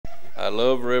I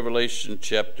love Revelation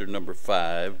chapter number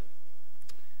 5.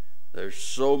 There's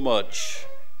so much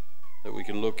that we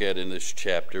can look at in this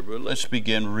chapter, but let's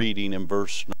begin reading in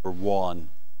verse number 1.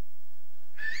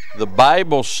 The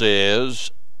Bible says,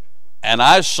 "And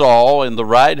I saw in the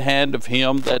right hand of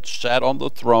him that sat on the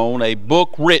throne a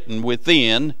book written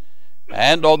within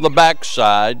and on the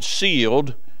backside,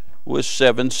 sealed with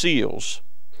 7 seals.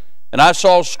 And I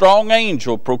saw a strong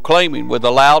angel proclaiming with a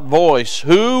loud voice,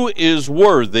 Who is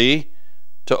worthy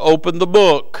to open the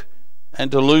book and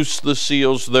to loose the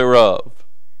seals thereof?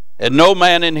 And no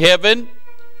man in heaven,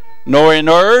 nor in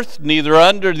earth, neither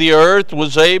under the earth,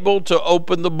 was able to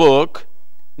open the book,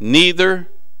 neither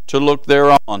to look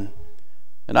thereon.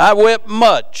 And I wept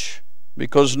much,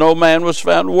 because no man was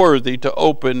found worthy to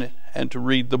open and to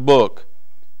read the book,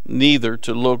 neither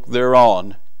to look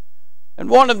thereon. And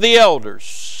one of the elders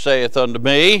saith unto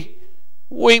me,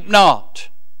 Weep not.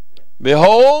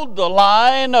 Behold, the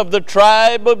Lion of the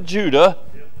tribe of Judah,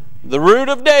 the root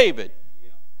of David,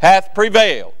 hath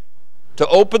prevailed to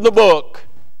open the book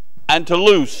and to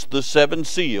loose the 7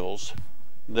 seals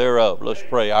thereof." Let's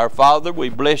pray. Our Father, we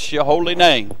bless your holy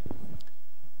name.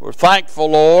 We're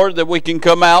thankful, Lord, that we can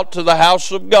come out to the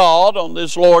house of God on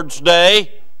this Lord's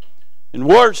Day and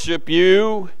worship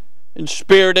you in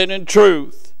spirit and in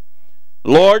truth.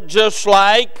 Lord, just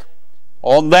like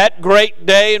on that great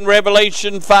day in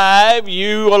Revelation 5,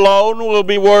 you alone will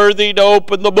be worthy to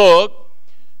open the book.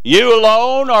 You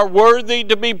alone are worthy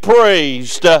to be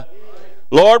praised.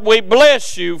 Lord, we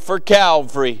bless you for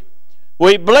Calvary.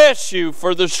 We bless you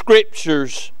for the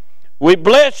Scriptures. We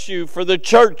bless you for the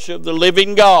church of the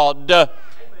living God.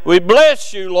 We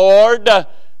bless you, Lord,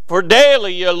 for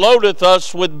daily you loadeth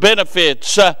us with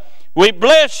benefits. We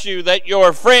bless you that you're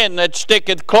a friend that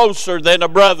sticketh closer than a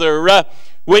brother.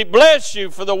 We bless you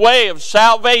for the way of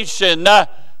salvation.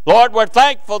 Lord, we're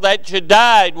thankful that you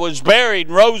died, was buried,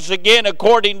 and rose again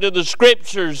according to the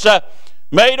Scriptures.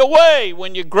 Made a way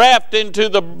when you graft into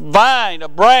the vine, a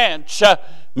branch.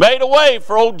 Made a way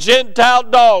for old Gentile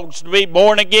dogs to be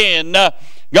born again.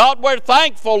 God, we're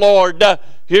thankful, Lord,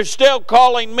 you're still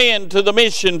calling men to the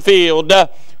mission field.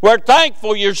 We're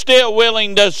thankful you're still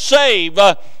willing to save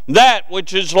that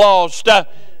which is lost.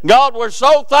 God, we're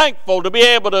so thankful to be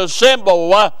able to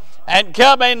assemble and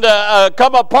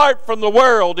come apart from the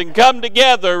world and come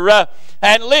together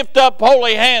and lift up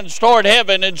holy hands toward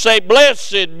heaven and say,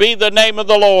 Blessed be the name of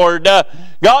the Lord.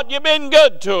 God, you've been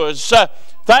good to us.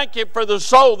 Thank you for the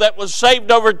soul that was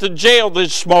saved over at the jail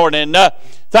this morning.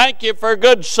 Thank you for a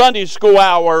good Sunday school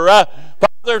hour.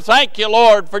 Father, thank you,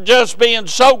 Lord, for just being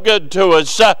so good to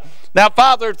us. Now,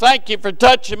 Father, thank you for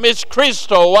touching Miss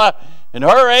Crystal and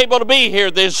her able to be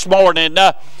here this morning.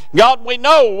 God, we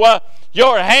know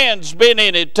your hand's been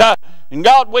in it. And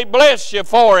God, we bless you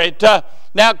for it.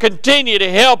 Now continue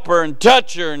to help her and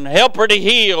touch her and help her to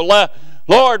heal.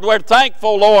 Lord, we're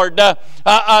thankful, Lord,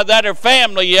 that her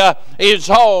family is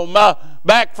home,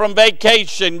 back from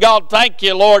vacation. God, thank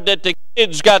you, Lord, that the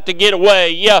kids got to get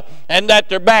away and that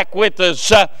they're back with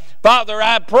us. Father,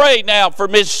 I pray now for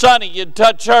Miss Sonny, you'd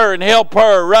touch her and help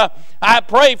her. I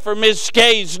pray for Miss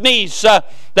Kay's niece,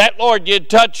 that, Lord, you'd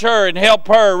touch her and help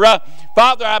her.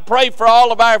 Father, I pray for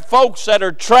all of our folks that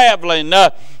are traveling,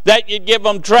 that you'd give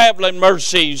them traveling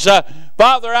mercies.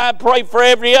 Father, I pray for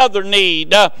every other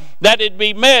need that it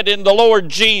be met in the Lord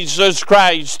Jesus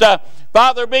Christ.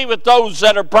 Father, be with those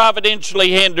that are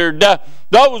providentially hindered,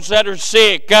 those that are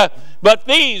sick, but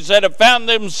these that have found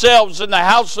themselves in the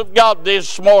house of God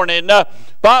this morning.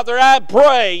 Father, I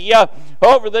pray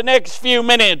over the next few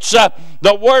minutes,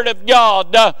 the Word of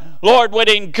God, Lord, would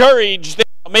encourage them.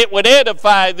 It would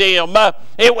edify them.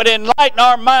 It would enlighten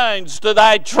our minds to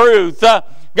thy truth.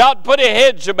 God, put a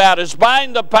hedge about us.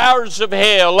 Bind the powers of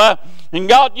hell. And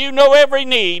God, you know every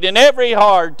need and every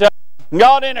heart.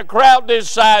 God, in a crowd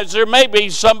this size, there may be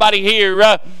somebody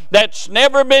here that's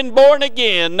never been born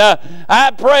again.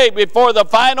 I pray before the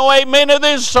final amen of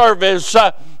this service,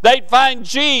 they'd find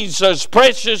Jesus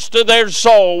precious to their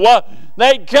soul.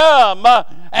 They'd come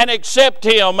and accept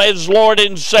Him as Lord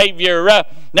and Savior.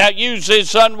 Now use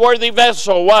this unworthy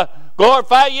vessel.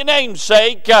 Glorify your name's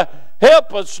sake.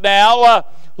 Help us now.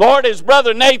 Lord, as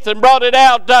Brother Nathan brought it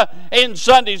out in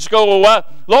Sunday school,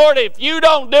 Lord, if you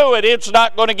don't do it, it's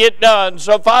not going to get done.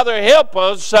 So, Father, help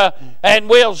us, and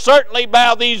we'll certainly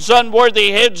bow these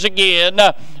unworthy heads again.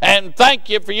 And thank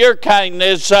you for your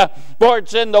kindness. For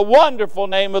it's in the wonderful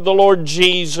name of the Lord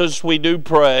Jesus we do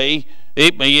pray.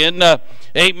 Amen.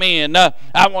 Amen.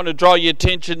 I want to draw your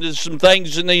attention to some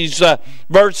things in these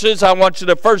verses. I want you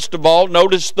to first of all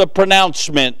notice the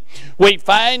pronouncement. We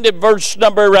find in verse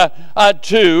number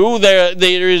 2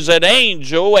 there is an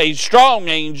angel, a strong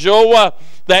angel,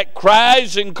 that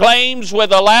cries and claims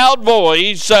with a loud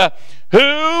voice,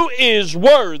 who is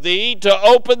worthy to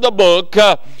open the book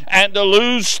and to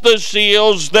loose the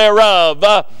seals thereof?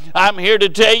 I'm here to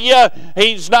tell you,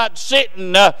 he's not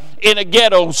sitting in a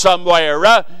ghetto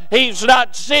somewhere. He's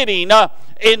not sitting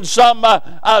in some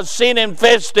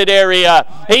sin-infested area.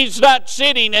 He's not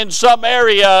sitting in some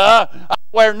area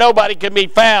where nobody can be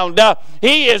found.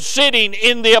 He is sitting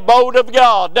in the abode of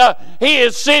God. He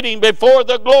is sitting before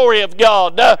the glory of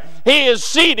God. He is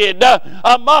seated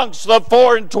amongst the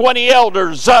 24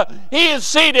 elders. He is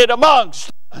seated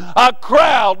amongst a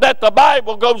crowd that the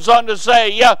Bible goes on to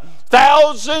say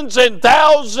thousands and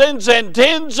thousands and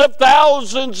tens of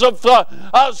thousands of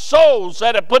souls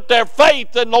that have put their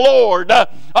faith in the Lord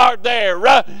are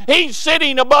there. He's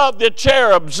sitting above the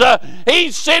cherubs.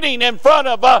 He's sitting in front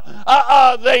of the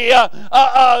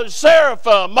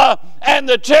seraphim and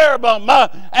the cherubim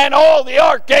and all the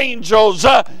archangels,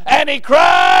 and he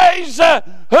cries,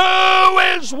 who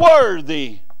is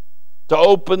worthy to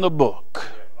open the book?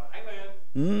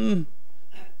 Now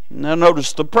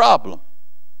notice the problem.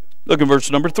 Look at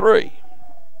verse number 3.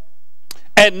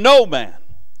 And no man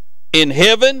in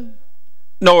heaven,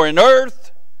 nor in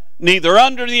earth, neither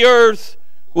under the earth,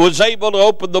 was able to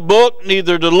open the book,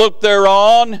 neither to look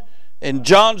thereon. And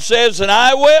John says, and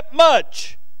I wept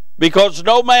much, because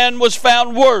no man was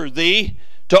found worthy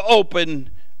to open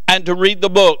and to read the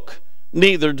book,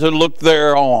 neither to look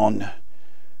thereon.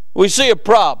 We see a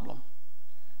problem.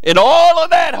 In all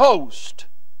of that host,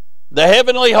 the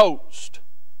heavenly host,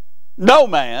 no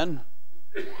man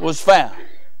was found.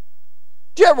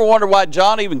 Did you ever wonder why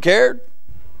John even cared?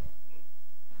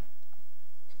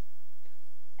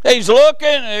 He's looking,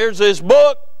 and here's this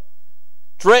book.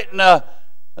 It's written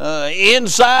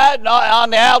inside,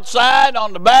 on the outside,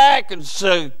 on the back, and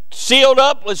sealed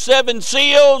up with 7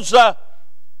 seals.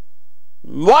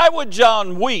 Why would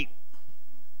John weep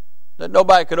that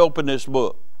nobody could open this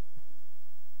book?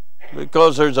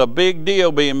 Because there's a big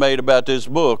deal being made about this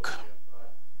book.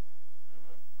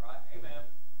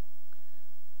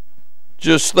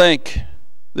 Just think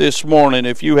this morning,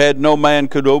 if you had no man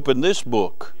could open this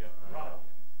book.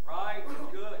 Right,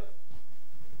 good.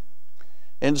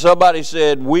 And somebody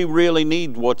said, we really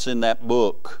need what's in that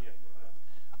book.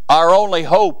 Our only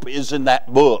hope is in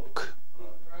that book.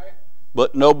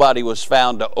 But nobody was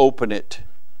found to open it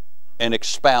and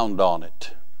expound on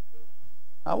it.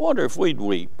 I wonder if we'd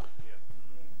weep.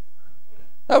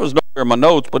 That was nowhere in my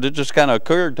notes, but it just kind of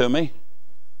occurred to me.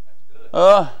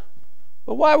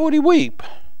 But why would he weep?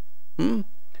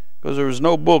 Because there was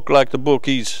no book like the book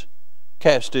he's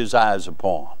cast his eyes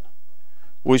upon.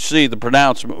 We see the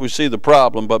pronouncement, we see the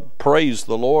problem, but praise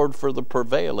the Lord for the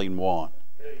prevailing one.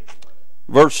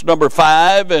 Verse number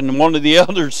 5, and one of the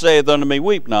elders saith unto me,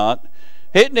 weep not.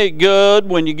 Isn't it good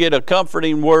when you get a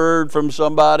comforting word from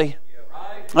somebody?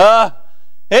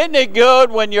 Isn't it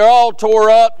good when you're all tore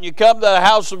up and you come to the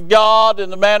house of God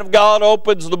and the man of God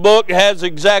opens the book and has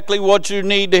exactly what you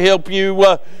need to help you?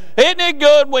 Isn't it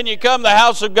good when you come to the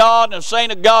house of God and a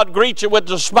saint of God greets you with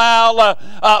a smile,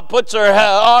 puts her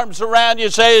arms around you,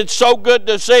 say it's so good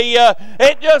to see you?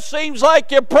 It just seems like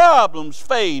your problems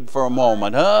fade for a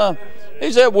moment, huh?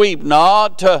 He said, weep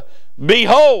not.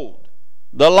 Behold,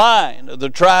 the Lion of the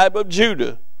tribe of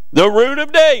Judah, the root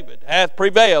of David, hath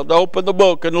prevailed to open the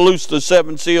book and to loose the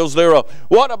 7 seals thereof.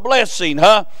 What a blessing,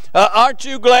 huh? Aren't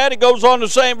you glad? It goes on to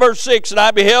say in verse 6, and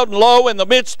I beheld, and lo, in the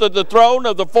midst of the throne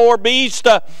of the 4 beasts,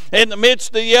 in the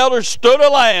midst of the elders, stood a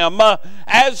lamb,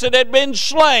 as it had been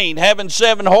slain, having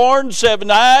 7 horns,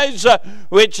 7 eyes,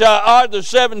 which are the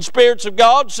 7 spirits of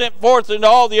God, sent forth into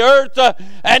all the earth.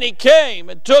 And he came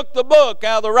and took the book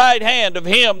out of the right hand of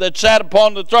him that sat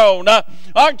upon the throne.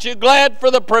 Aren't you glad for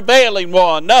the prevailing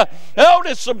one?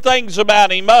 Notice some things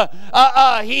about him.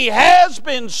 He has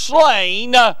been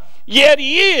slain, yet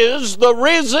he is the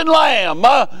risen Lamb.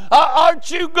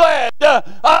 Aren't you glad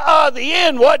the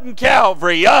end wasn't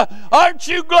Calvary? Aren't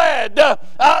you glad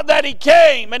that he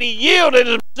came and he yielded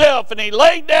himself and he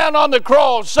laid down on the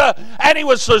cross and he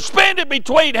was suspended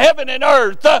between heaven and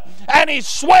earth and he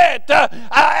sweat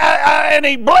and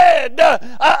he bled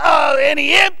and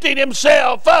he emptied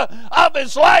himself of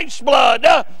his life's blood,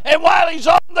 and while he's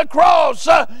on the cross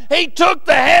he took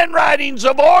the handwritings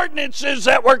of ordinances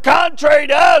that were contrary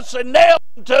to us and nailed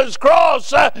him to his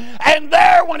cross. And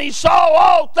there, when he saw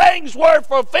all things were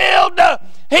fulfilled,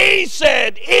 he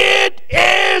said, "It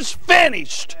is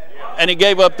finished." And he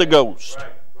gave up the ghost.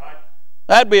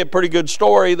 That'd be a pretty good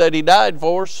story that he died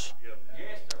for us.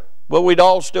 But we'd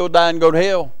all still die and go to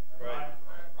hell.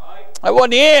 That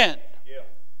wasn't the end.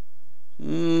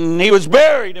 He was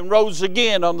buried and rose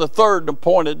again on the third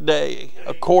appointed day,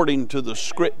 according to the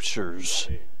Scriptures.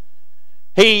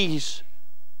 He's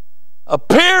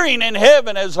appearing in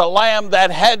heaven as a lamb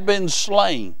that had been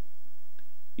slain.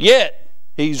 Yet,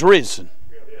 he's risen.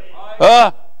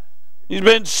 He's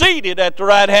been seated at the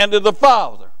right hand of the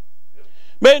Father.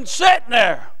 Been sitting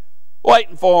there,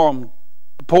 waiting for him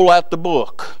to pull out the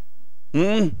book.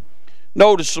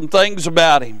 Notice some things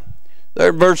about him. There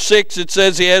in verse 6 it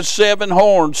says he has 7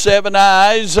 horns, 7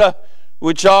 eyes,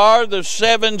 which are the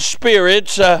 7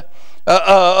 spirits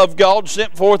of God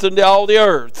sent forth into all the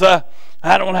earth.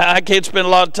 I can't spend a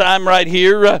lot of time right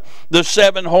here. The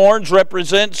 7 horns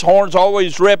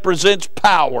always represents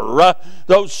power.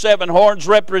 Those 7 horns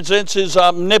represents his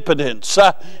omnipotence.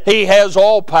 He has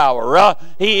all power.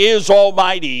 He is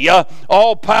almighty.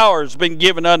 All power has been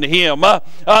given unto him.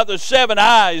 The 7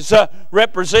 eyes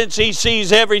represents he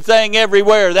sees everything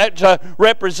everywhere. That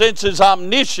represents his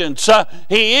omniscience.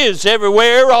 He is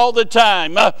everywhere all the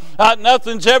time.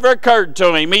 Nothing's ever occurred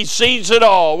to him. He sees it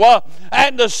all.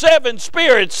 And the 7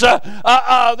 spirits,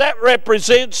 that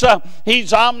represents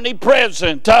he's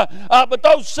omnipresent. But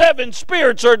those 7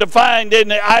 spirits are defined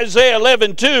in Isaiah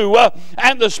 11:2.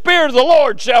 And the Spirit of the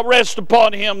Lord shall rest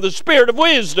upon him, the Spirit of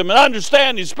wisdom and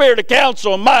understanding, Spirit of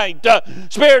counsel and might,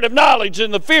 Spirit of knowledge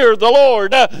and the fear of the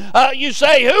Lord. You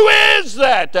say, who is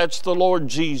that? That's the Lord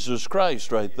Jesus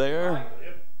Christ right there.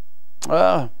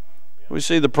 We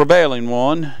see the prevailing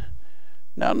one.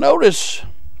 Now notice,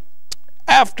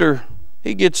 after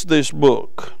he gets this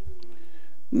book,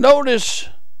 notice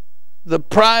the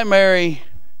primary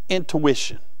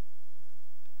intuition.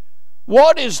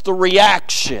 What is the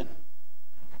reaction?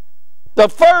 The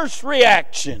first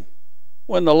reaction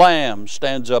when the Lamb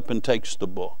stands up and takes the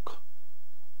book.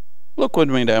 Look with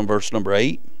me down verse number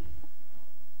 8.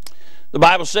 The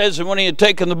Bible says, and when he had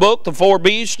taken the book, the 4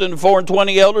 beasts and the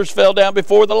 24 elders fell down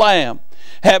before the Lamb,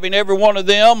 having every one of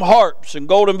them harps and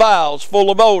golden vials full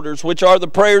of odors, which are the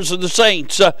prayers of the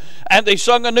saints. And they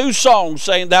sung a new song,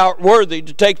 saying, Thou art worthy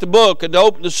to take the book and to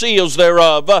open the seals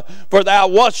thereof. For thou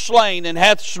wast slain and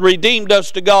hast redeemed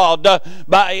us to God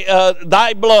by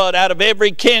thy blood out of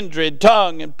every kindred,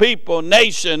 tongue, and people, and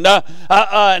nation,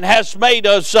 and hast made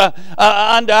us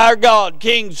unto our God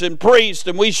kings and priests,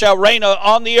 and we shall reign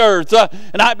on the earth.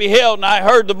 And I beheld, and I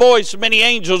heard the voice of many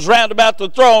angels round about the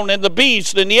throne, and the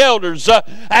beast, and the elders,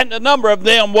 and the number of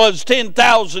them was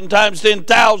 10,000 times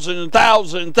 10,000 and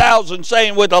 1,000 and 1,000,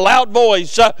 saying with a loud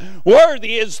voice,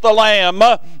 Worthy is the Lamb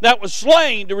that was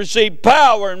slain to receive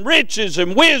power and riches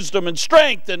and wisdom and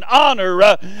strength and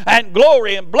honor and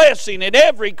glory and blessing, and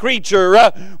every creature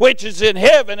which is in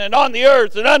heaven and on the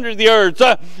earth and under the earth,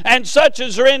 and such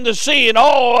as are in the sea, and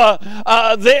all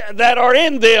that are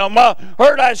in them,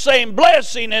 heard I saying,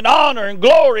 Blessing and honor and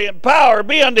glory and power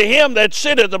be unto him that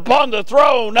sitteth upon the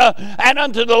throne, and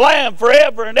unto the Lamb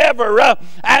forever and ever.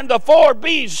 And the 4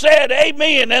 beasts said,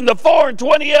 Amen. And the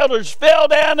 24 elders fell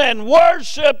down and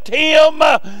worshipped him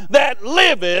that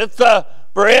liveth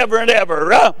forever and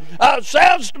ever.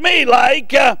 Sounds to me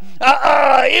like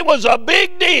it was a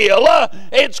big deal.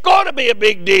 It's going to be a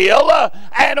big deal.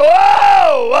 And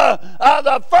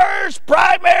the first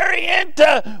primary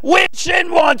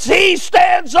intuition once he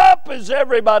stands up is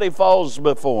everybody falls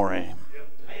before him.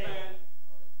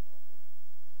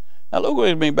 Now look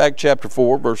with me back chapter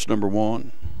 4, verse number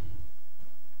 1.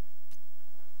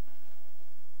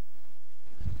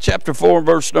 Chapter 4,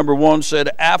 verse number 1 said,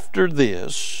 After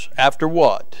this, after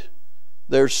what?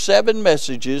 There's 7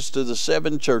 messages to the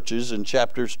 7 churches in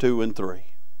chapters 2 and 3.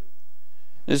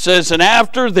 It says, And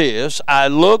after this I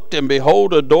looked, and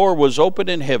behold, a door was opened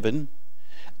in heaven,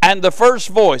 and the first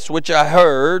voice which I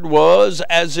heard was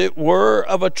as it were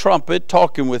of a trumpet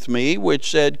talking with me, which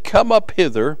said, Come up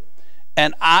hither,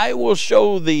 and I will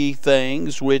show thee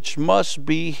things which must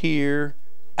be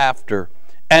hereafter.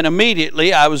 And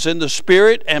immediately I was in the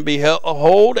Spirit, and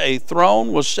behold, a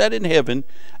throne was set in heaven,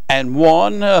 and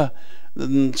one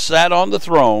sat on the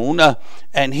throne.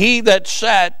 And he that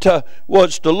sat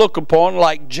was to look upon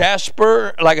like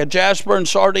a jasper and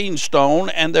sardine stone,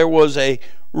 and there was a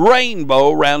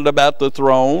rainbow round about the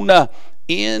throne,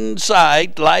 in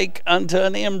sight like unto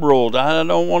an emerald. I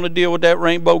don't want to deal with that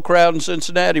rainbow crowd in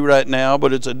Cincinnati right now,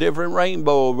 but it's a different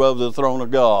rainbow above the throne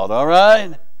of God, all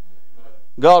right?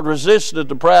 God resisteth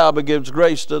the proud, but gives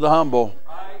grace to the humble.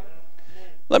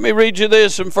 Let me read you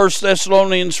this in 1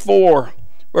 Thessalonians 4.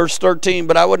 Verse 13,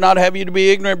 but I would not have you to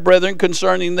be ignorant, brethren,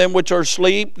 concerning them which are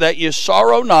asleep, that ye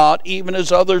sorrow not, even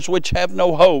as others which have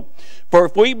no hope. For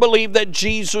if we believe that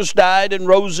Jesus died and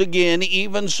rose again,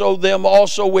 even so them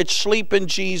also which sleep in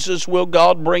Jesus will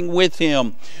God bring with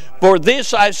him. For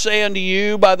this I say unto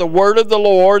you by the word of the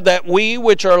Lord, that we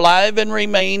which are alive and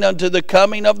remain unto the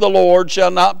coming of the Lord shall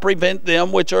not prevent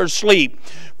them which are asleep.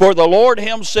 For the Lord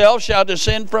himself shall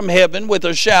descend from heaven with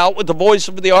a shout, with the voice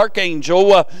of the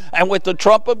archangel, and with the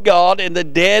trump of God, and the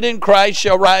dead in Christ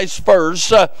shall rise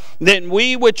first. Then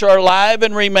we which are alive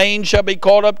and remain shall be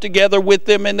caught up together with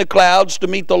them in the clouds to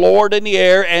meet the Lord in the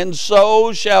air, and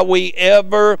so shall we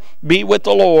ever be with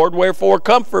the Lord. Wherefore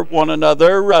comfort one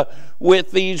another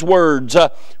with these words.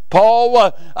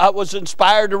 Paul was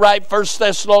inspired to write 1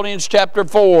 Thessalonians chapter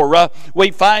 4. We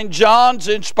find John's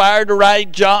inspired to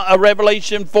write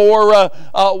Revelation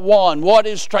 4:1. What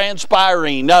is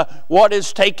transpiring? What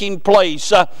is taking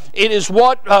place? It is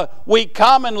what we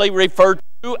commonly refer to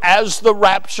as the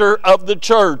rapture of the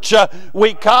church.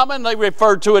 We commonly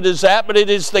refer to it as that, but it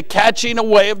is the catching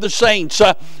away of the saints.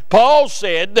 Paul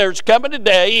said, there's coming a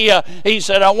day, he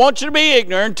said, I want you to be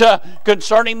ignorant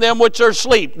concerning them which are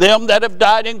asleep, them that have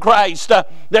died in Christ.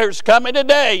 There's coming a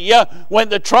day when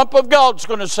the trump of God's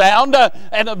going to sound,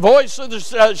 and the voice of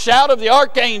the shout of the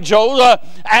archangel,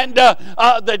 and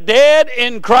the dead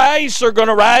in Christ are going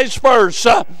to rise first.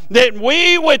 Then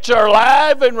we which are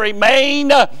alive and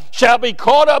remain shall be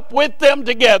caught up with them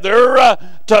together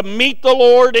to meet the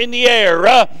Lord in the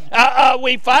air.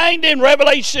 We find in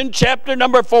Revelation chapter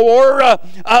number 4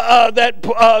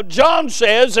 that John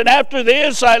says, and after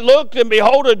this I looked, and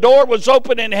behold, a door was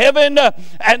open in heaven,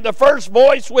 and the first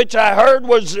voice which I heard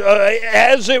was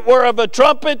as it were of a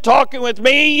trumpet talking with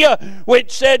me,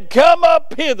 which said, come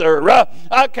up hither.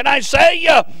 Can I say,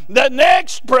 the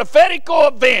next prophetical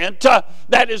event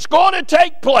that is going to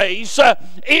take place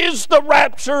is the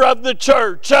rapture of the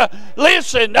church.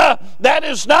 Listen, that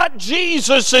is not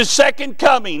Jesus' second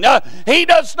coming. He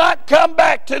does not come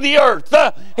back to the earth.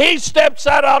 He steps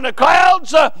out on the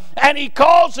clouds and he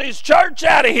calls his church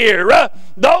out of here.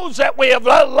 Those that we have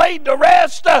laid to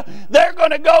rest, they're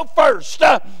going to go first.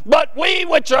 But we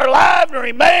which are alive and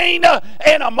remain,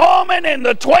 in a moment, in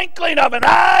the twinkling of an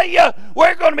eye,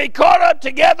 we're going to be caught up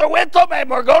together with them, and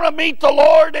we're going to meet the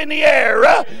Lord in the air.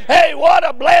 Hey, what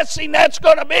a blessing that's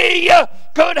going to be.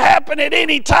 Could happen at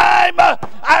any time.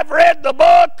 I've read the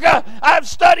book. I've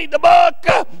studied the book.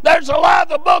 There's a lot of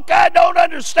the book I don't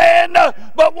understand,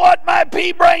 but what my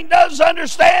pea brain does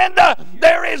understand,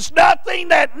 there is nothing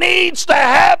that needs to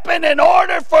happen in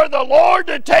order for the Lord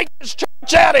to take his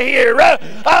church out of here.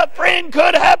 A friend,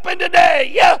 could happen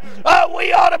today.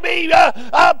 We ought to be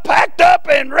packed up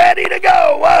and ready to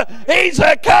go. He's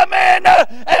coming,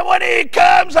 and when he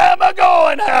comes, I'm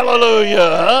a-going.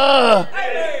 Hallelujah.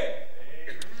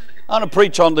 I want to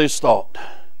preach on this thought.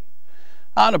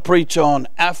 I want to preach on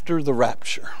after the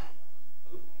rapture.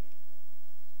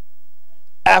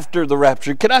 After the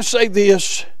rapture. Can I say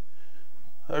this?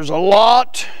 There's a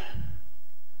lot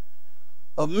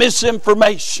of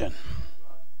misinformation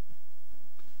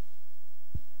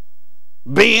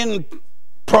being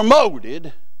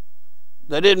promoted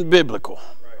that isn't biblical.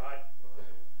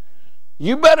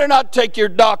 You better not take your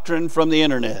doctrine from the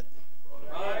internet.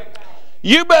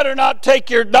 You better not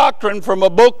take your doctrine from a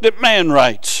book that man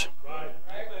writes.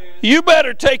 You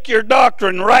better take your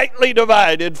doctrine rightly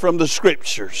divided from the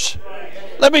Scriptures.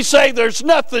 Let me say, there's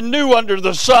nothing new under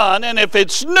the sun, and if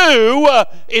it's new,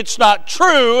 it's not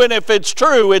true, and if it's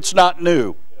true, it's not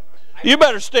new. You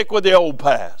better stick with the old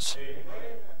paths.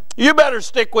 You better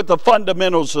stick with the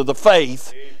fundamentals of the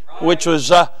faith, which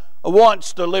was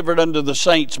once delivered unto the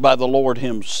saints by the Lord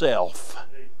himself.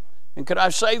 And could I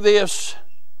say this?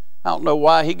 I don't know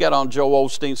why he got on Joel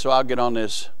Osteen, so I'll get on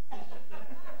this.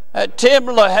 Tim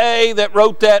LaHaye that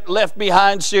wrote that Left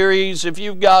Behind series, if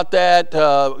you've got that,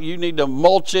 you need to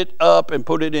mulch it up and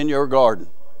put it in your garden.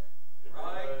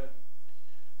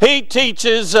 He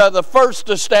teaches the first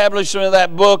establishment of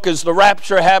that book is the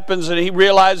rapture happens, and he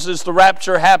realizes the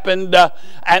rapture happened,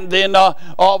 and then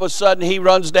all of a sudden he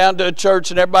runs down to a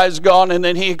church and everybody's gone, and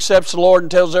then he accepts the Lord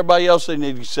and tells everybody else they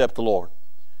need to accept the Lord.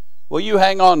 Well, you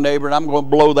hang on, neighbor, and I'm going to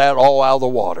blow that all out of the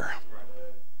water.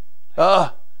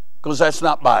 Because that's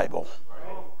not Bible.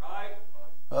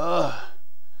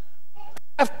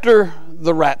 After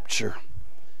the rapture.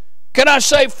 Can I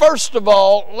say, first of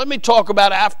all, let me talk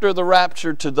about after the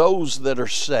rapture to those that are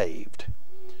saved.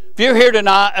 If you're here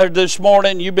tonight or this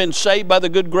morning, you've been saved by the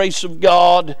good grace of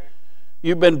God.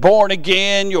 you've been born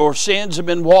again, your sins have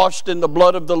been washed in the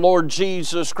blood of the Lord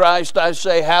Jesus Christ, I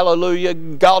say hallelujah.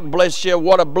 God bless you.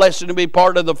 What a blessing to be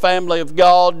part of the family of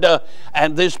God.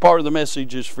 And this part of the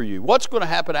message is for you. What's going to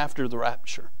happen after the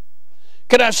rapture?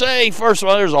 Can I say, first of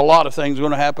all, there's a lot of things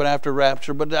going to happen after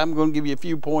rapture, but I'm going to give you a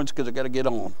few points because I've got to get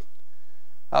on.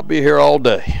 I'll be here all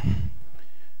day.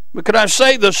 But can I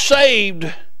say the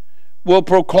saved will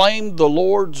proclaim the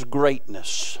Lord's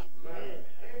greatness?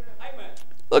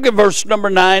 Look at verse number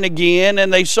 9 again.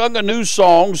 And they sung a new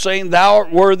song, saying, Thou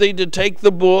art worthy to take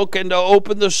the book and to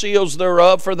open the seals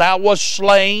thereof, for thou wast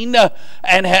slain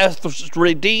and hast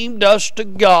redeemed us to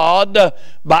God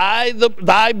by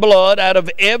thy blood out of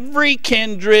every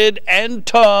kindred and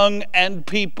tongue and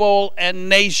people and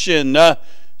nation.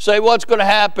 Say, what's going to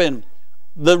happen?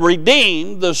 The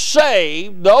redeemed, the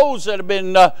saved, those that have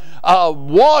been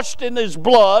washed in His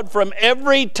blood from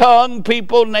every tongue,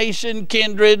 people, nation,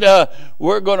 kindred,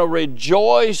 we're going to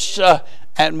rejoice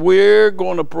and we're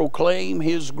going to proclaim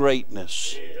His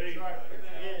greatness.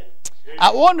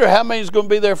 I wonder how many is going to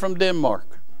be there from Denmark.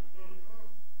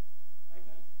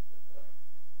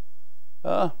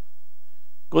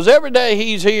 Because every day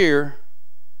He's here,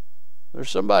 there's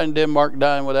somebody in Denmark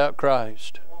dying without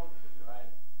Christ.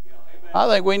 I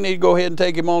think we need to go ahead and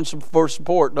take him on for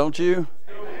support, don't you?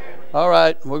 All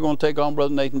right, we're going to take on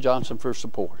Brother Nathan Johnson for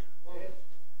support.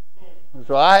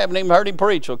 So I haven't even heard him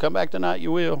preach. So come back tonight,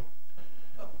 you will.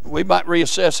 We might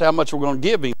reassess how much we're going to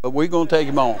give him, but we're going to take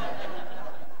him on.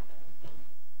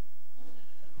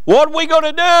 What are we going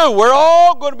to do? We're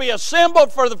all going to be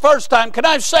assembled for the first time. Can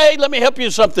I say, let me help you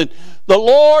with something. The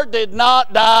Lord did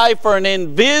not die for an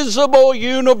invisible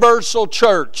universal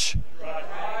church.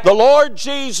 The Lord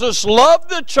Jesus loved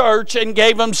the church and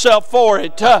gave Himself for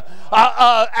it.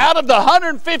 Out of the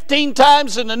 115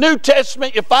 times in the New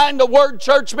Testament, you find the word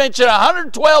church mentioned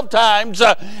 112 times.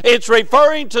 It's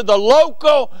referring to the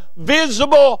local,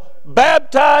 visible,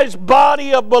 baptized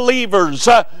body of believers.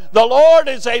 The Lord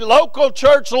is a local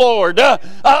church Lord.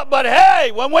 But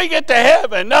hey, when we get to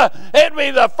heaven, it'll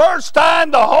be the first time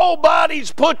the whole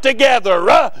body's put together.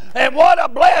 And what a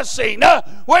blessing.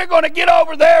 We're going to get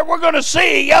over there. We're going to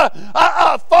see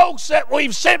folks that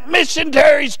we've sent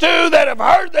missionaries to that have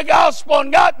heard the gospel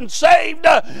and gotten saved.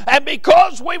 And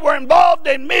because we were involved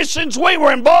in missions, we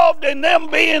were involved in them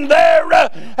being there.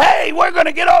 Hey, we're going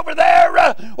to get over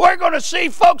there. We're going to see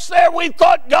folks there we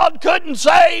thought God couldn't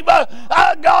save.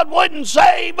 God wouldn't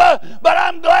save. But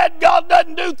I'm glad God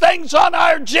doesn't do things on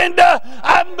our agenda.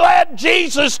 I'm glad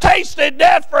Jesus tasted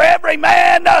death for every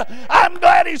man. I'm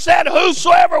glad He said,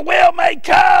 whosoever will may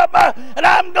come. And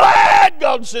I'm glad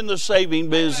God's in the saving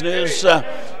business.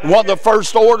 One of the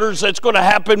first orders that's going to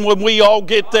happen when we all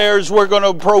get there is we're going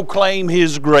to proclaim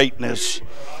His greatness.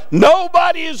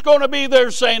 Nobody is going to be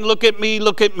there saying, look at me,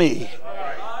 look at me.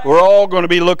 We're all going to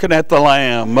be looking at the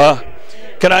Lamb.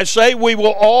 Can I say we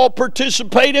will all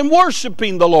participate in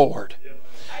worshiping the Lord?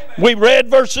 We read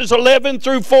verses 11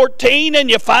 through 14, and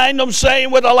you find them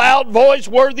saying with a loud voice,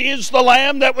 worthy is the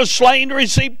Lamb that was slain to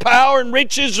receive power and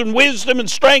riches and wisdom and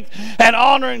strength and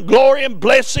honor and glory and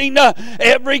blessing.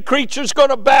 Every creature's going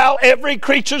to bow. Every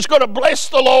creature's going to bless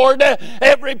the Lord.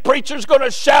 Every preacher's going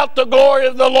to shout the glory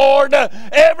of the Lord.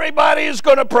 Everybody is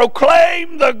going to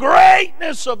proclaim the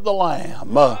greatness of the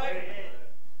Lamb.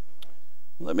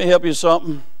 Let me help you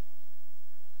something.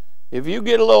 If you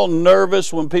get a little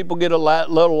nervous when people get a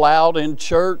little loud in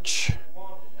church,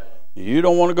 you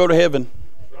don't want to go to heaven.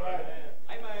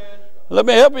 Let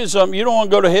me help you something. You don't want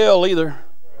to go to hell either.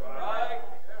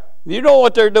 You know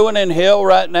what they're doing in hell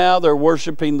right now? They're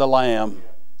worshiping the Lamb.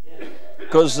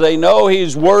 Because they know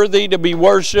He's worthy to be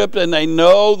worshipped, and they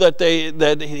know that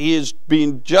He is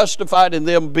being justified in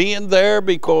them being there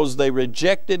because they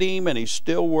rejected Him, and He's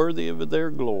still worthy of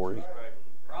their glory.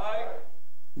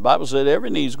 The Bible said every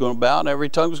knee is going to bow and every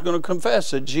tongue is going to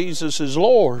confess that Jesus is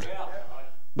Lord.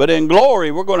 But in glory,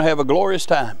 we're going to have a glorious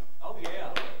time.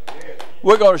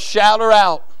 We're going to shout her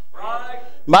out.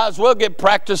 Might as well get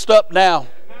practiced up now.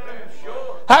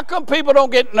 How come people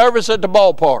don't get nervous at the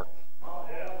ballpark?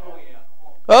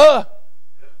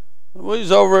 We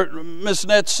was over at Miss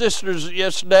Nett's sister's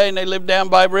yesterday, and they live down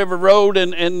by River Road,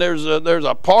 and there's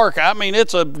a park. I mean,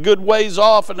 it's a good ways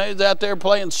off, and they was out there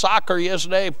playing soccer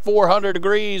yesterday, 400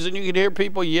 degrees, and you could hear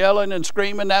people yelling and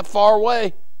screaming that far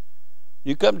away.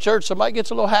 You come to church, somebody gets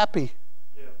a little happy.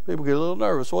 People get a little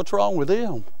nervous. What's wrong with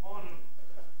them?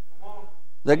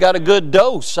 They got a good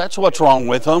dose. That's what's wrong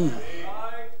with them.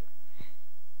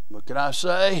 But can I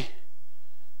say,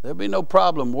 there'll be no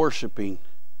problem worshiping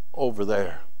over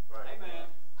there.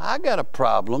 I got a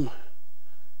problem.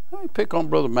 Let me pick on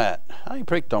Brother Matt. I ain't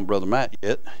picked on Brother Matt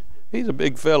yet. He's a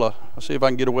big fella. I'll see if I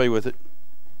can get away with it.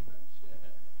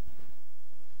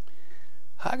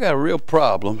 I got a real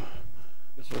problem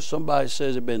where somebody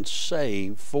says they've been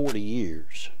saved 40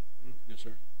 years. Yes,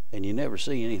 sir. And you never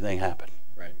see anything happen.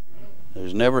 Right.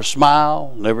 There's never a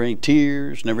smile, never any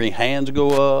tears, never any hands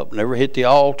go up, never hit the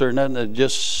altar, nothing. They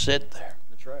just sit there.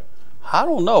 That's right. I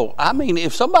don't know. I mean,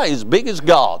 if somebody as big as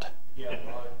God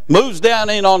moves down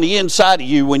in on the inside of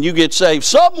you when you get saved,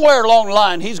 somewhere along the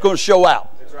line, He's going to show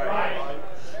out. That's right.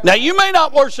 Now, you may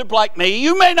not worship like me.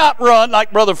 You may not run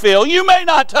like Brother Phil. You may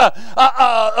not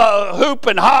hoop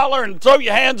and holler and throw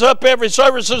your hands up every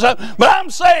service. But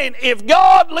I'm saying, if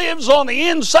God lives on the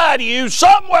inside of you,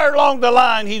 somewhere along the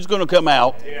line, He's going to come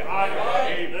out.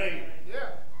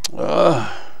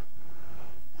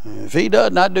 If He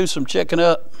doesn't, I'd do some checking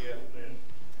up.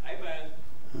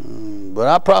 But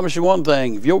I promise you one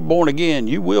thing. If you're born again,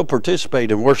 you will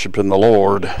participate in worshiping the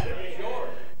Lord.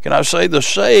 Can I say the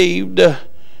saved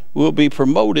will be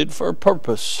promoted for a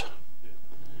purpose?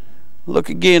 Look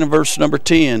again in verse number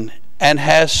 10. And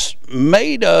has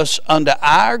made us unto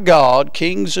our God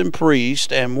kings and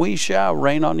priests, and we shall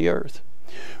reign on the earth.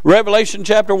 Revelation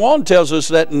chapter 1 tells us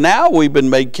that now we've been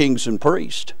made kings and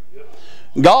priests.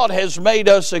 God has made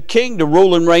us a king to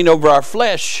rule and reign over our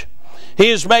flesh. He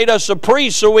has made us a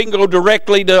priest so we can go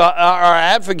directly to our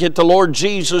advocate, the Lord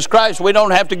Jesus Christ. We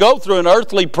don't have to go through an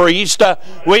earthly priest.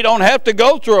 We don't have to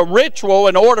go through a ritual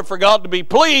in order for God to be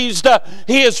pleased.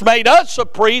 He has made us a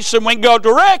priest, and we can go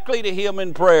directly to Him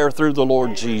in prayer through the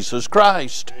Lord Jesus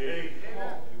Christ.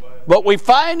 But we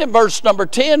find in verse number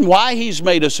 10 why He's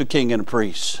made us a king and a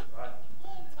priest.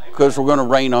 Because we're going to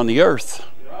reign on the earth.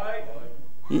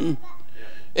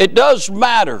 It does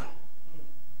matter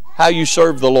how you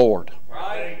serve the Lord.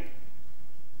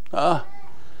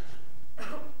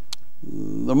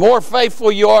 The more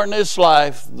faithful you are in this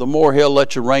life, the more He'll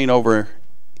let you reign over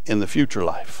in the future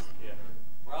life.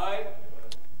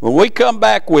 When we come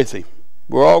back with Him,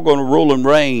 we're all going to rule and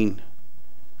reign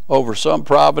over some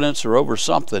providence or over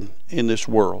something in this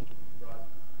world.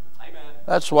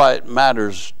 That's why it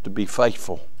matters to be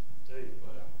faithful.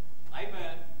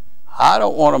 I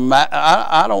don't want to.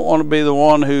 I don't want to be the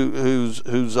one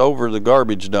who's over the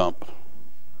garbage dump.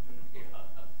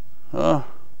 I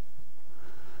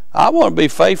want to be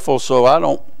faithful so I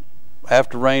don't have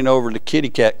to reign over the kitty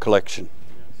cat collection,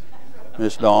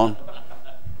 Miss Dawn.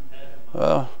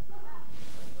 You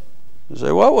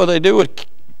say, what will they do with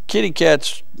kitty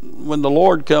cats when the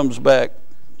Lord comes back?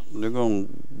 They're going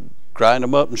to grind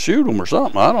them up and shoot them or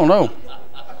something. I don't know.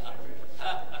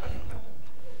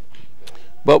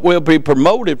 But we'll be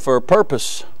promoted for a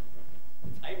purpose.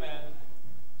 Amen.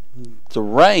 To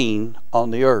reign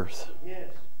on the earth. Yes.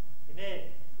 Amen.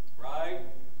 Right.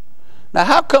 Now,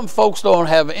 how come folks don't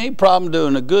have any problem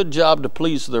doing a good job to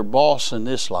please their boss in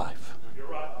this life? You're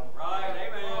right. Right.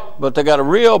 Amen. But they got a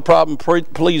real problem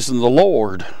pleasing the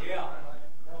Lord. Yeah.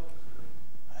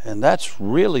 And that's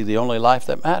really the only life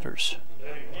that matters.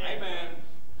 Amen.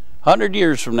 100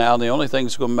 years from now, the only thing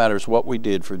that's going to matter is what we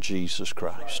did for Jesus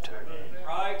Christ.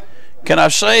 Can I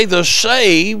say the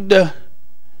saved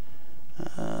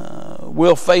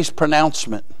will face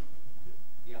pronouncement?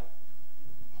 Yeah.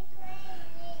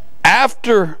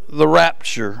 After the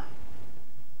rapture,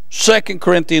 2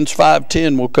 Corinthians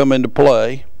 5:10 will come into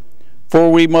play.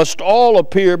 For we must all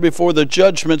appear before the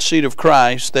judgment seat of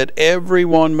Christ, that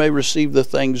everyone may receive the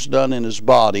things done in his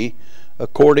body,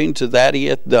 according to that he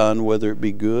hath done, whether it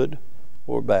be good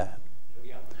or bad.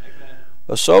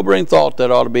 A sobering thought that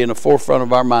ought to be in the forefront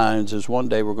of our minds is one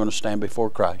day we're going to stand before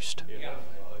Christ.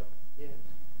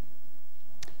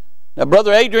 Now,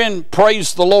 Brother Adrian,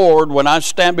 praise the Lord, when I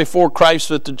stand before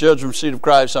Christ at the judgment seat of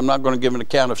Christ, I'm not going to give an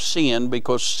account of sin,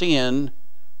 because sin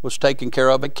was taken care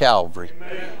of at Calvary.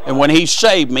 And when He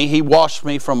saved me, He washed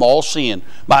me from all sin.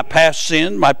 My past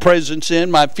sin, my present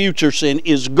sin, my future sin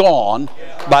is gone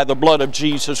by the blood of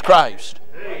Jesus Christ.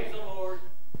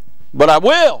 But I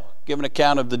will give an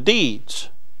account of the deeds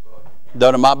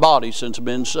done in my body since I've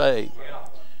been saved.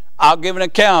 I'll give an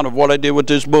account of what I did with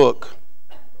this book,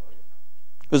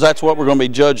 because that's what we're going to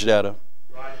be judged out of.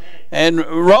 And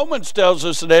Romans tells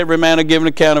us that every man will give an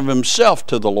account of himself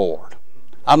to the Lord.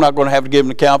 I'm not going to have to give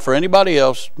an account for anybody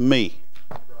else, me.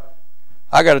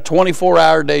 I got a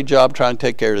 24-hour day job trying to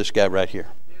take care of this guy right here.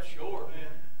 Sure.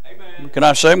 Amen. Can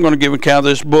I say I'm going to give an account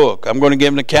of this book? I'm going to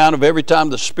give an account of every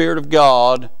time the Spirit of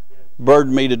God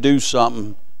burdened me to do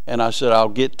something, and I said I'll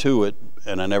get to it,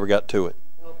 and I never got to it.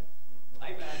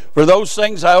 Amen. For those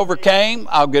things I overcame,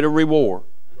 I'll get a reward.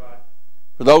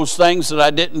 For those things that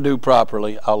I didn't do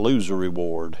properly, I'll lose a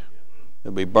reward.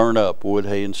 It'll be burned up, wood,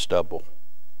 hay, and stubble.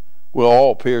 We'll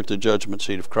all appear at the judgment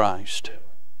seat of Christ.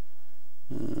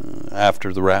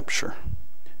 after the rapture.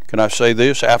 Can I say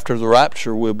this? After the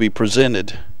rapture, we'll be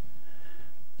presented.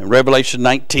 In Revelation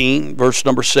 19, verse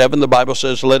number 7, the Bible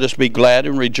says, "Let us be glad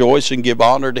and rejoice and give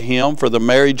honor to him, for the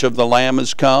marriage of the Lamb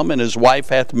is come, and his wife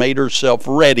hath made herself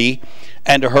ready.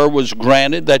 And to her was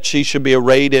granted that she should be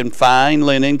arrayed in fine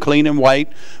linen, clean and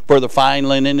white, for the fine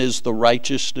linen is the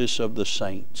righteousness of the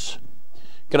saints."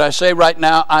 Can I say right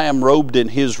now, I am robed in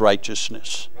his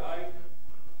righteousness.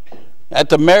 At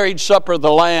the marriage supper of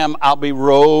the Lamb, I'll be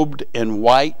robed in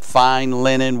white, fine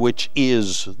linen, which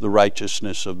is the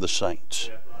righteousness of the saints.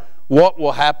 What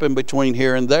will happen between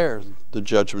here and there? The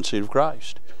judgment seat of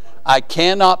Christ. I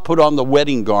cannot put on the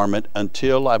wedding garment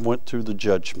until I went through the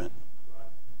judgment.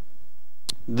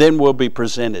 Then we'll be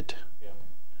presented.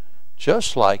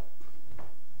 Just like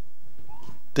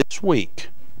this week,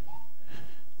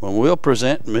 when we'll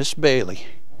present Miss Bailey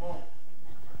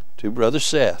to Brother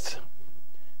Seth.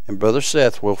 And Brother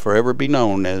Seth will forever be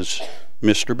known as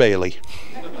Mr. Bailey.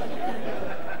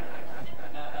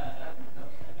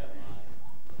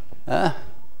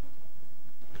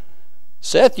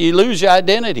 Seth, you lose your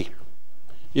identity.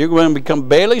 You're going to become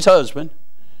Bailey's husband.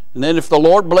 And then if the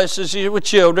Lord blesses you with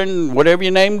children, whatever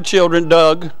you name the children,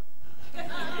 Doug.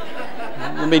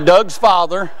 You'll be Doug's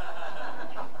father.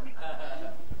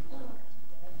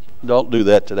 Don't do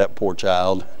that to that poor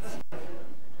child.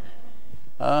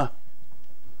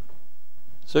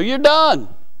 So you're done.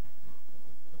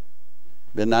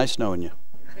 Been nice knowing you.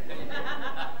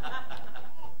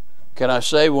 Can I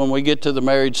say, when we get to the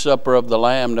marriage supper of the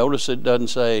Lamb, notice it doesn't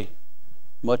say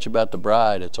much about the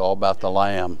bride. It's all about the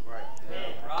Lamb.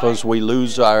 Because we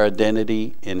lose our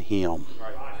identity in him.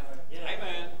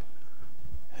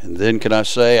 And then can I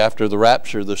say, after the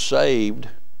rapture, the saved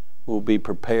will be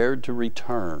prepared to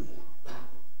return.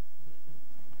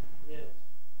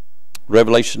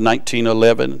 Revelation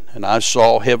 19:11, "And I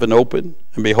saw heaven open,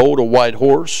 and behold a white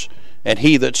horse, and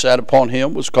he that sat upon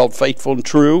him was called Faithful and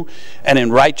True, and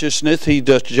in righteousness he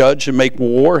doth judge and make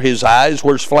war. His eyes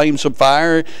were as flames of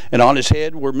fire, and on his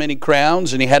head were many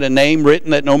crowns, and he had a name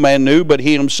written that no man knew but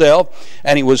he himself.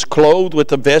 And he was clothed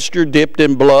with a vesture dipped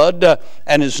in blood,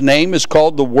 and his name is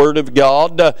called the Word of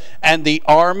God. And the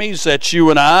armies," that's you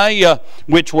and I,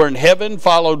 "which were in heaven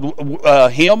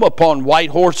followed him upon white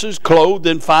horses, clothed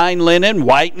in fine linen,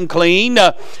 white and clean.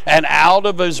 And out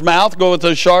of his mouth goeth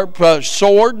a sharp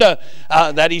sword,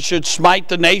 that he should smite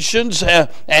the nations,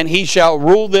 and he shall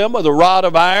rule them with a rod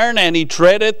of iron, and he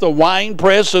treadeth the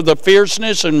winepress of the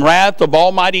fierceness and wrath of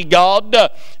Almighty God.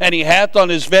 And he hath on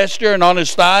his vesture and on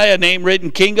his thigh a name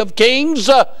written, King of Kings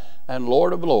and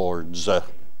Lord of Lords."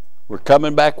 We're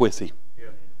coming back with him.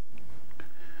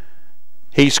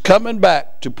 He's coming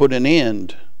back to put an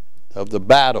end of the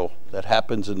battle that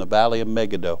happens in the valley of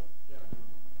Megiddo.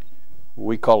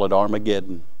 We call it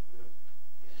Armageddon.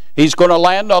 He's going to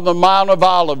land on the Mount of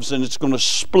Olives, and it's going to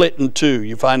split in two.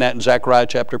 You find that in Zechariah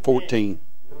chapter 14.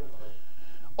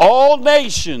 All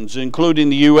nations, including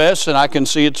the U.S., and I can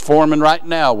see it's forming right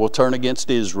now, will turn against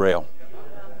Israel.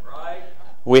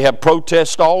 We have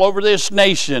protests all over this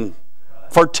nation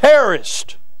for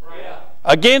terrorists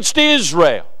against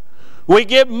Israel. We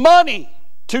give money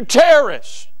to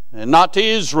terrorists and not to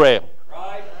Israel.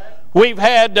 We've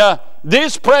had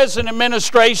this present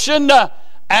administration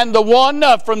and the one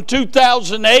from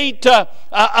 2008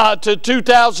 to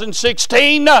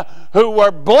 2016 who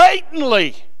were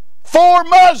blatantly for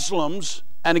Muslims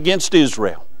and against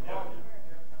Israel.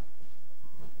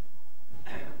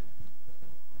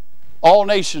 All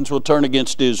nations will turn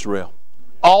against Israel.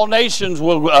 All nations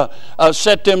will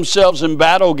set themselves in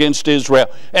battle against Israel.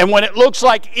 And when it looks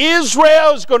like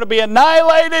Israel is going to be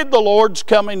annihilated, the Lord's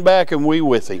coming back and we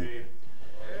with him.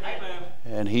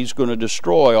 And he's going to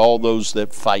destroy all those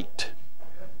that fight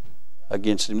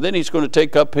against him. Then he's going to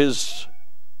take up his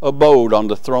abode on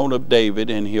the throne of David,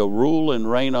 and he'll rule and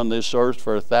reign on this earth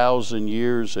for 1,000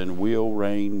 years, and we'll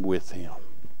reign with him.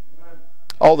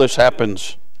 All this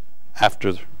happens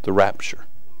after the rapture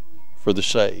for the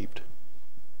saved.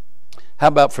 How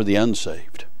about for the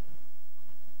unsaved?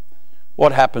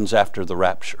 What happens after the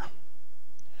rapture?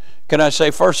 Can I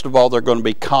say, first of all, they're going to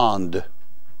be conned.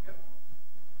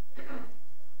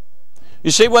 You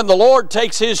see, when the Lord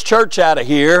takes his church out of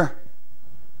here,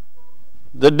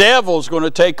 the devil's going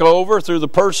to take over through the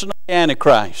person of the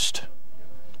Antichrist.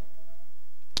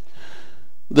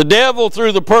 The devil,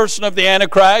 through the person of the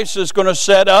Antichrist, is going to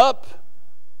set up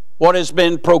what has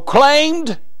been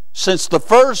proclaimed since the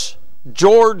first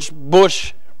George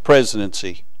Bush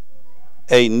presidency: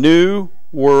 a new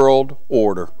world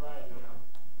order.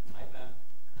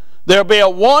 There'll be a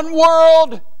one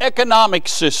world economic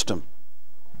system.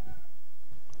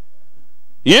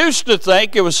 Used to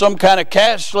think it was some kind of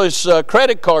cashless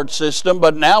credit card system,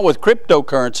 but now with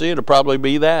cryptocurrency, it'll probably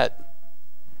be that.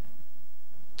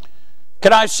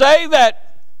 Can I say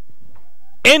that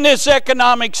in this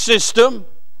economic system,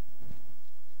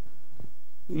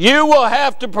 you will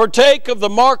have to partake of the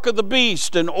mark of the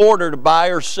beast in order to buy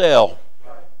or sell?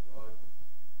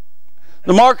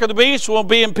 The mark of the beast will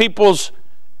be in people's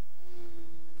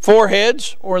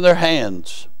foreheads or in their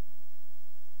hands.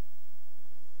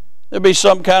 There'll be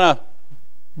some kind of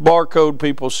barcode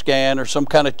people scan or some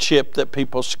kind of chip that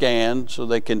people scan so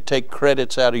they can take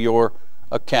credits out of your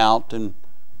account and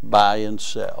buy and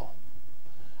sell.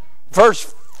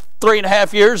 First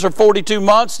 3.5 years or 42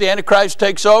 months, the Antichrist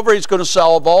takes over. He's going to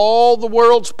solve all the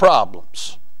world's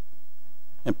problems.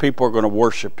 And people are going to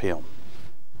worship him.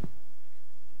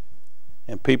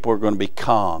 And people are going to be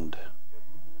conned,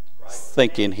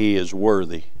 thinking he is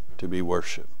worthy to be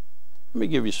worshipped. Let me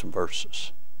give you some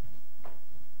verses.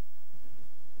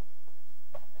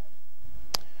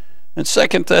 In 2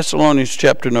 Thessalonians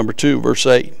chapter number 2, verse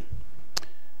 8.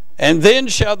 And then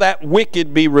shall that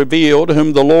wicked be revealed,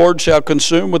 whom the Lord shall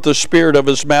consume with the spirit of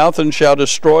his mouth, and shall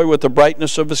destroy with the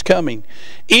brightness of his coming.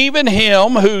 Even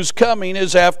him whose coming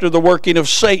is after the working of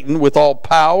Satan, with all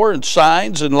power and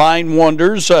signs and lying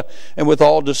wonders, and with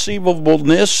all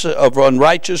deceivableness of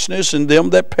unrighteousness in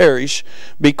them that perish,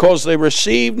 because they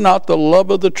receive not the love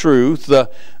of the truth,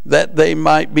 that they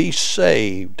might be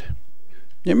saved.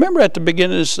 You remember at the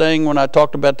beginning of this thing when I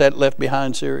talked about that Left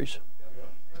Behind series?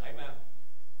 Amen.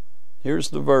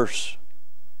 Here's the verse.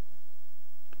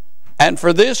 And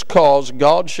for this cause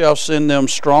God shall send them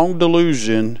strong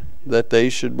delusion that they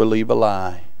should believe a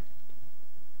lie.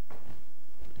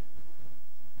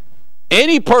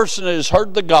 Any person that has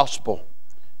heard the gospel,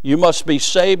 you must be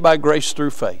saved by grace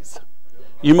through faith.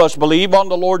 You must believe on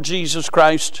the Lord Jesus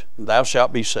Christ, and thou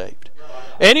shalt be saved.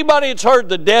 Anybody that's heard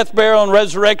the death, burial, and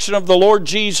resurrection of the Lord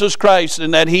Jesus Christ,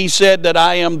 and that he said that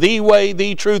I am the way,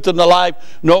 the truth, and the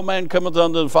life, no man cometh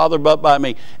unto the Father but by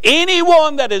me.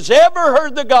 Anyone that has ever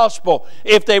heard the gospel,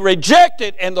 if they reject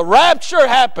it and the rapture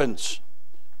happens,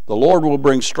 the Lord will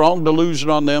bring strong delusion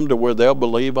on them to where they'll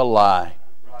believe a lie.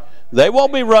 They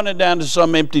won't be running down to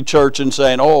some empty church and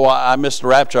saying, oh, I missed the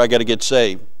rapture, I got to get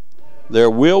saved. There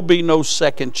will be no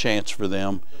second chance for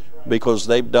them because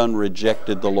they've done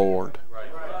rejected the Lord.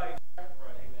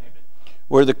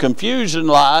 Where the confusion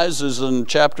lies is in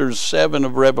chapter 7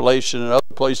 of Revelation and other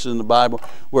places in the Bible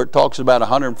where it talks about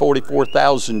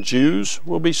 144,000 Jews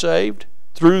will be saved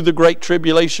through the Great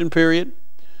Tribulation period.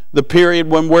 The period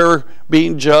when we're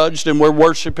being judged and we're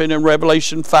worshiping in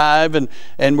Revelation 5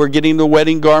 and we're getting the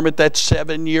wedding garment, that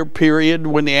 7-year period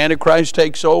when the Antichrist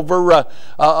takes over.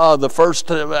 The first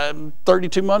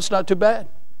 32 months, not too bad.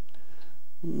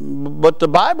 But the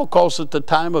Bible calls it the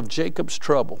time of Jacob's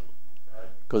trouble.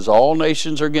 Because all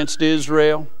nations are against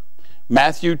Israel.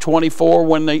 Matthew 24,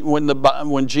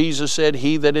 when Jesus said,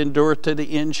 he that endureth to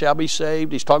the end shall be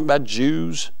saved. He's talking about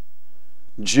Jews.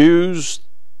 Jews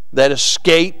that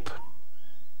escape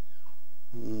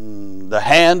the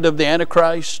hand of the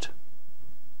Antichrist.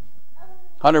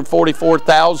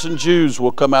 144,000 Jews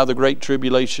will come out of the Great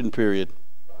Tribulation period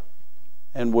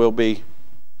and will be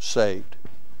saved.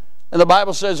 And the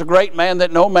Bible says a great man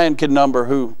that no man can number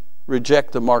who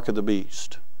reject the mark of the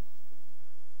beast.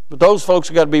 But those folks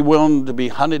have got to be willing to be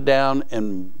hunted down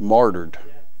and martyred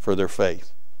for their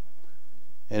faith.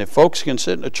 And if folks can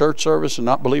sit in a church service and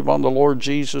not believe on the Lord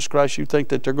Jesus Christ, you think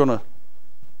that they're going to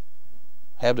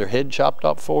have their head chopped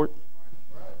off for it?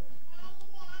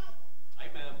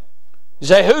 Amen. You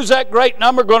say, who's that great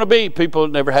number going to be? People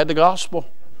that never had the gospel.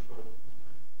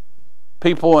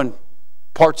 People in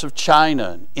parts of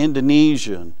China, and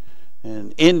Indonesia,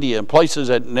 and India, and places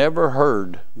that never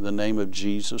heard the name of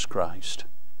Jesus Christ.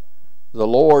 The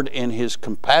Lord, in his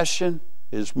compassion,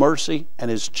 his mercy,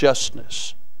 and his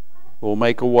justness, will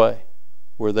make a way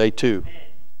where they too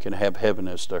can have heaven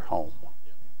as their home.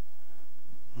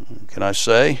 Can I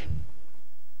say?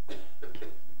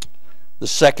 The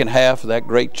second half of that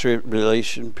great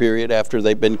tribulation period, after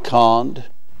they've been conned,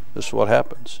 this is what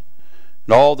happens.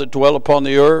 And all that dwell upon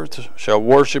the earth shall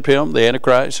worship him, the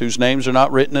Antichrist, whose names are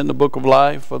not written in the book of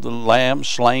life of the Lamb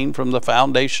slain from the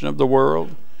foundation of the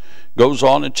world. Goes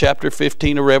on in chapter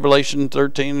 15 of Revelation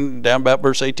 13, down about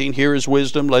verse 18. Here is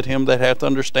wisdom. Let him that hath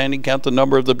understanding count the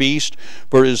number of the beast,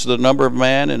 for it is the number of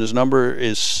man, and his number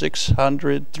is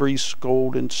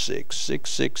 666.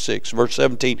 666. Verse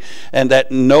 17. And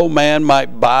that no man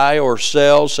might buy or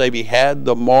sell, save he had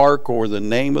the mark or the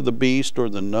name of the beast or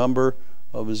the number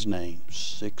of his name.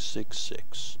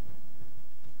 666.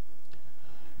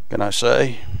 Can I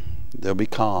say? They'll be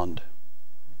conned.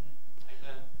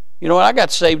 You know, I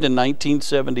got saved in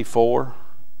 1974.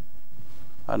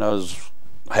 I know it was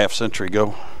a half century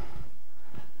ago.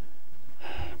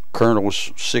 Colonel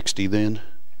was 60 then.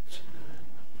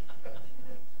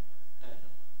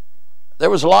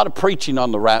 There was a lot of preaching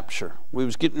on the rapture. We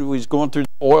was going through the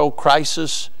oil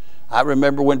crisis. I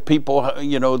remember when people,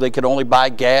 you know, they could only buy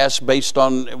gas based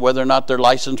on whether or not their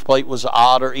license plate was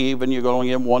odd or even. You're going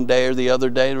in one day or the other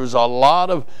day. There was a lot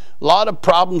of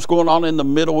problems going on in the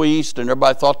Middle East, and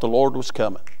everybody thought the Lord was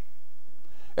coming.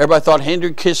 Everybody thought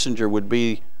Henry Kissinger would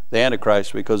be the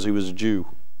Antichrist because he was a Jew.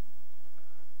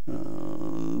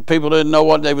 People didn't know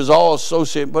what they was all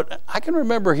associated. But I can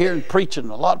remember hearing preaching,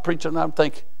 a lot of preaching, and I'm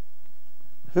thinking,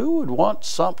 who would want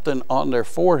something on their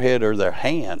forehead or their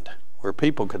hand where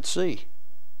people could see?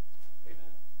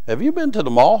 Have you been to the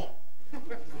mall?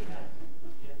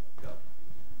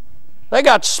 They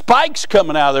got spikes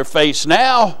coming out of their face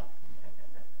now.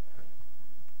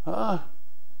 Can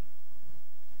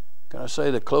I say,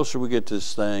 the closer we get to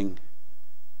this thing,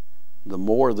 the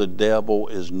more the devil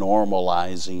is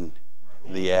normalizing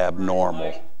the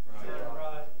abnormal.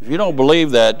 If you don't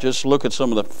believe that, just look at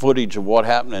some of the footage of what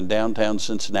happened in downtown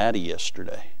Cincinnati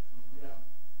yesterday.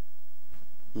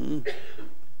 Let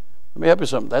me help you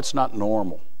something. That's not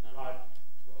normal.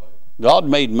 God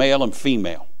made male and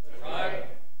female.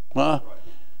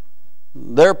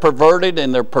 They're perverted,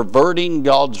 and they're perverting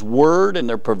God's word, and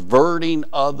they're perverting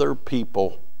other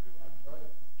people.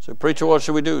 So, preacher, what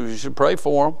should we do? You should pray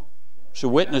for them. You should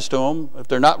witness to them. If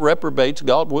they're not reprobates,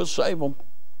 God will save them.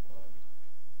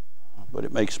 But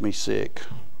it makes me sick.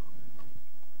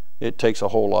 It takes a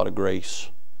whole lot of grace,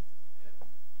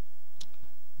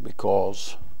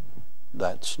 because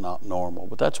that's not normal.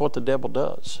 But that's what the devil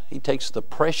does. He takes the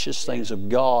precious things of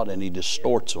God and he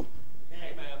distorts them.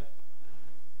 Amen.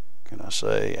 Can I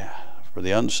say, for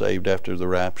the unsaved after the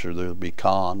rapture, they'll be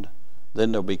conned.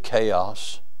 Then there'll be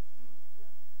chaos.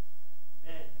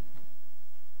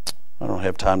 I don't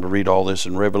have time to read all this.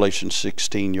 In Revelation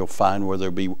 16, you'll find where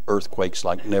there'll be earthquakes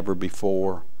like never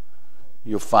before.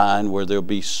 You'll find where there'll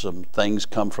be some things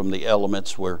come from the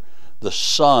elements, where the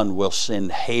sun will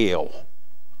send hail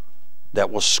that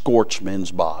will scorch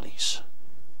men's bodies.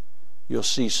 You'll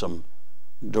see some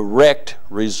direct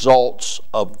results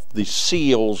of the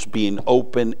seals being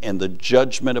opened and the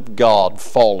judgment of God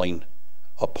falling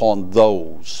upon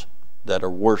those that are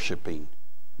worshiping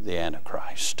the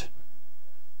Antichrist.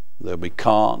 There'll be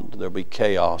there'll be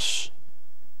chaos,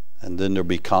 and then there'll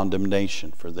be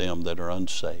condemnation for them that are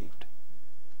unsaved.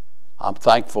 I'm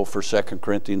thankful for 2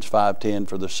 Corinthians 5:10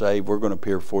 for the saved. We're going to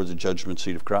appear before the judgment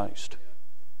seat of Christ.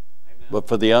 Amen. But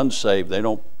for the unsaved, they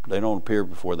don't appear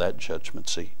before that judgment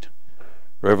seat.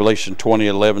 Revelation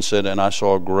 20:11 said, "And I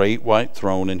saw a great white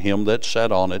throne, and him that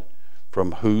sat on it,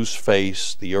 from whose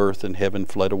face the earth and heaven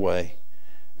fled away,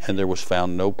 and there was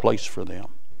found no place for them."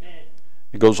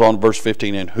 It goes on, verse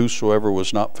 15, "And whosoever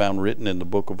was not found written in the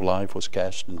book of life was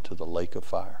cast into the lake of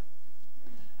fire."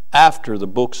 After the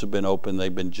books have been opened,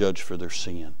 they've been judged for their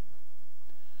sin.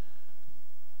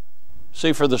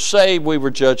 See, for the saved, we were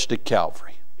judged at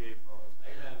Calvary.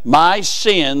 My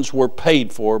sins were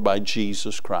paid for by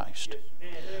Jesus Christ.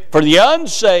 For the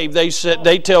unsaved,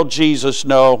 they tell Jesus,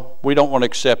 "No, we don't want to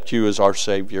accept you as our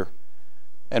Savior."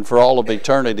 And for all of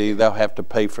eternity, they'll have to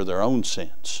pay for their own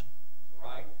sins.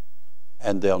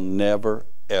 And they'll never,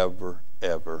 ever,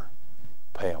 ever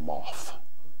pay them off.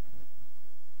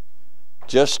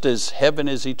 Just as heaven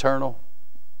is eternal,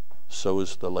 so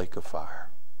is the lake of fire.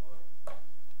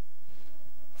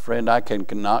 Friend, I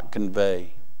cannot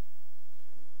convey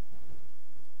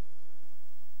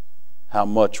how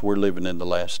much we're living in the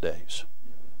last days.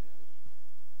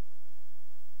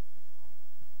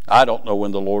 I don't know when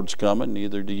the Lord's coming,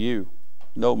 neither do you.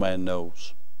 No man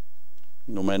knows.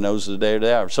 No man knows the day or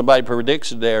the hour. If somebody predicts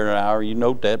the day or the hour, you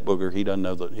note that booger. He doesn't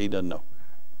know that. He doesn't know.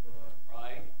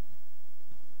 Right.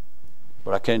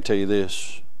 But I can tell you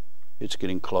this: it's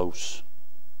getting close.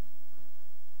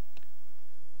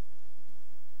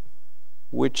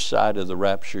 Which side of the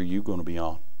rapture are you going to be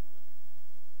on?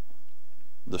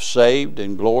 The saved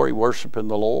in glory worshiping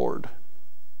the Lord,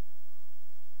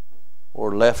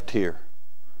 or left here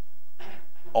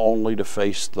only to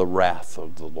face the wrath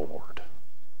of the Lord?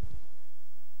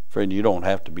 Friend, you don't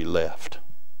have to be left.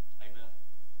 Amen.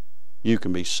 You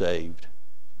can be saved.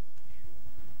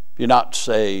 If you're not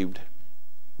saved,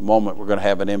 the moment we're going to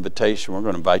have an invitation, we're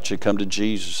going to invite you to come to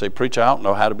Jesus. Say, "Preacher, I don't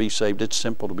know how to be saved." It's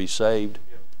simple to be saved.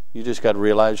 You just got to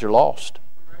realize you're lost.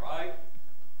 Right.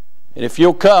 And if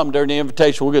you'll come during the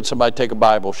invitation, we'll get somebody to take a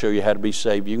Bible, show you how to be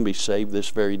saved. You can be saved this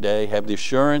very day. Have the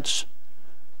assurance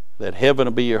that heaven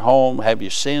will be your home. Have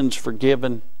your sins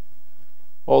forgiven.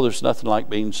 Oh, there's nothing like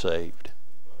being saved.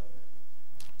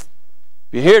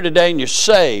 If you're here today and you're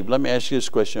saved, let me ask you this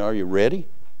question. Are you ready?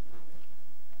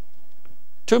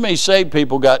 Too many saved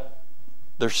people got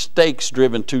their stakes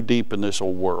driven too deep in this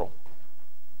old world.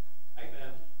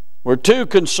 Amen. We're too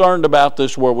concerned about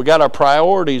this world. We got our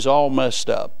priorities all messed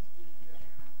up.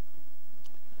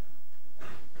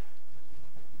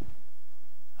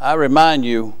 I remind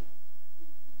you,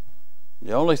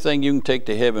 the only thing you can take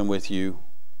to heaven with you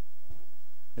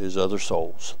is other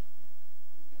souls.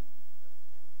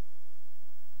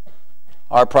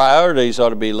 Our priorities ought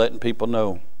to be letting people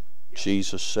know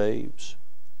Jesus saves,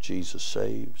 Jesus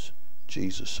saves,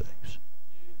 Jesus saves.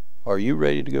 Are you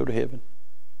ready to go to heaven?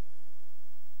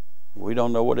 We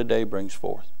don't know what a day brings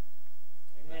forth.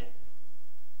 Amen.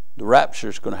 The rapture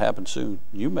is going to happen soon.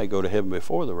 You may go to heaven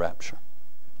before the rapture.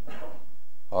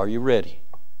 Are you ready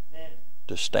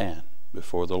to stand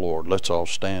before the Lord? Let's all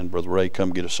stand. Brother Ray,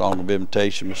 come get a song of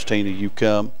invitation. Miss Tina, you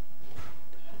come.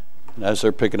 And as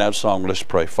they're picking out a song, let's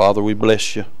pray. Father, we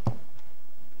bless you.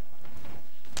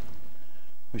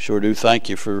 We sure do thank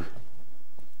you for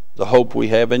the hope we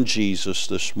have in Jesus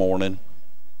this morning.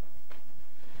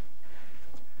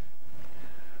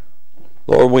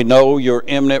 Lord, we know your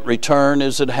imminent return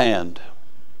is at hand.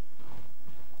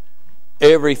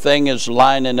 Everything is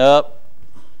lining up.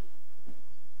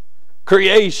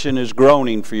 Creation is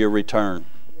groaning for your return.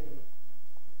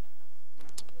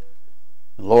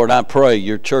 Lord, I pray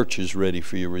your church is ready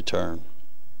for your return.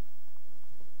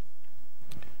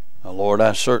 Now, Lord,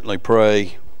 I certainly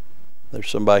pray there's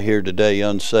somebody here today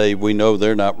unsaved. We know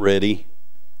they're not ready.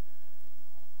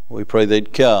 We pray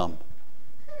they'd come.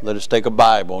 Let us take a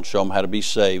Bible and show them how to be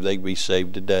saved. They can be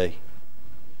saved today.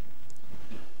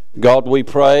 God, we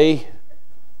pray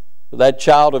for that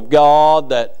child of God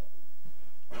that,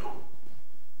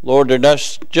 Lord, they're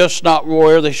just not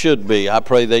where they should be. I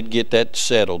pray they'd get that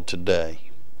settled today.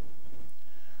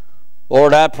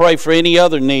 Lord, I pray for any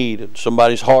other need in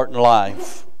somebody's heart and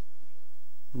life.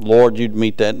 Lord, you'd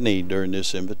meet that need during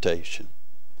this invitation.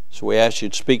 So we ask you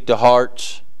to speak to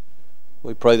hearts.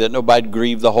 We pray that nobody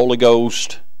grieve the Holy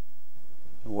Ghost.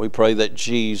 We pray that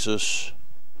Jesus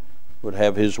would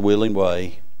have his willing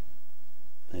way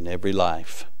in every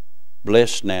life.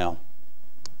 Bless now.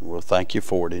 We'll thank you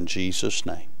for it in Jesus'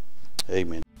 name.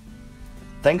 Amen.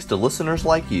 Thanks to listeners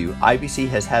like you, IBC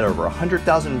has had over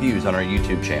 100,000 views on our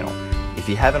YouTube channel. If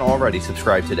you haven't already,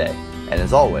 subscribe today. And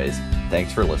as always,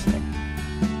 thanks for listening.